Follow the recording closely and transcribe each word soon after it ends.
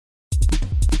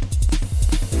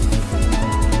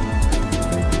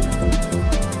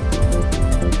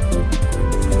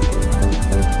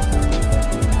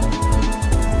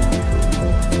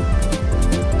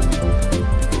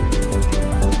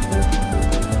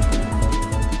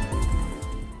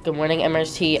Good morning,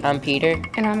 MRT. I'm Peter.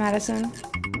 And I'm Madison.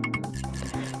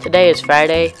 Today is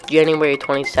Friday, January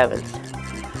 27th.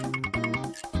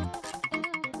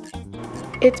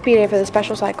 It's B-Day for the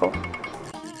special cycle.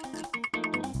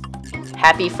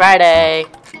 Happy Friday!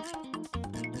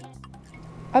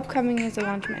 Upcoming is the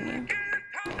lunch menu.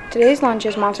 Today's lunch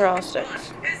is mozzarella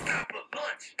sticks.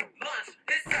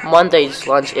 Monday's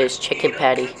lunch is chicken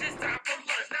patty.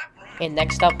 And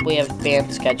next up, we have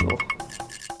band schedule.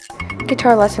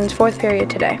 Guitar lessons, 4th period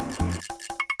today.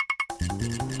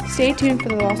 Stay tuned for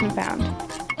the Lost and Found.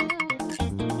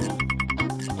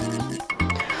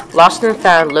 Lost and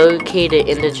Found located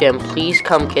in the gym. Please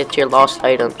come get your lost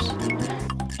items.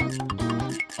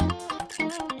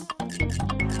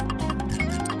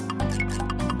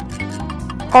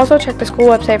 Also check the school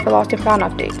website for Lost and Found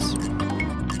updates.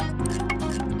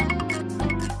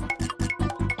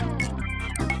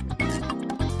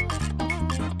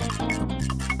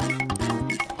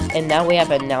 And now we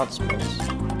have announcements.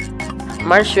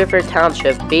 Marsh River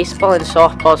Township baseball and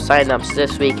softball signups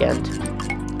this weekend.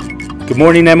 Good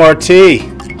morning,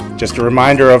 MRT. Just a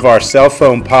reminder of our cell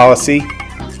phone policy,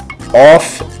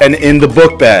 off and in the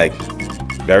book bag.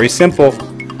 Very simple,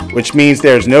 which means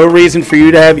there's no reason for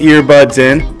you to have earbuds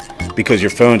in because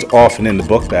your phone's off and in the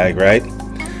book bag, right?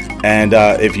 And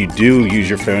if you do use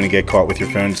your phone and get caught with your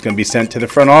phone, it's going to be sent to the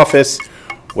front office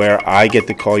where I get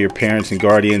to call your parents and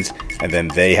guardians, and then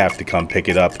they have to come pick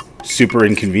it up. Super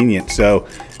inconvenient. So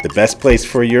the best place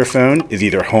for your phone is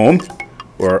either home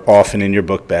or off and in your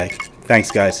book bag.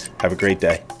 Thanks, guys. Have a great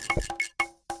day.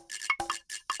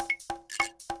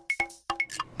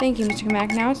 Thank you, Mr.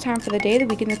 Kamak. Now it's time for the day of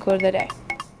the week and the quote of the day.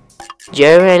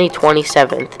 January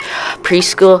 27th,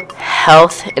 Preschool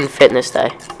Health and Fitness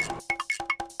Day.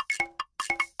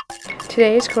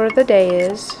 Today's quote of the day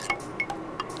is,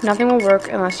 "Nothing will work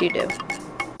unless you do."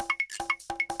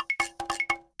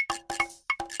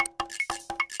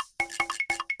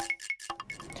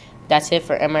 That's it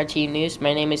for MRT News.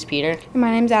 My name is Peter. And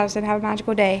my name's Addison. Have a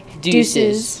magical day.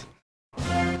 Deuces.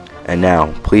 And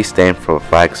now, please stand for a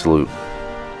flag salute.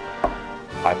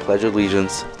 I pledge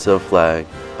allegiance to the flag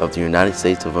of the United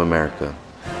States of America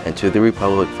and to the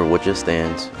republic for which it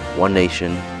stands, one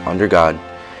nation, under God,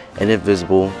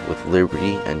 indivisible, with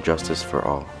liberty and justice for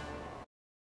all.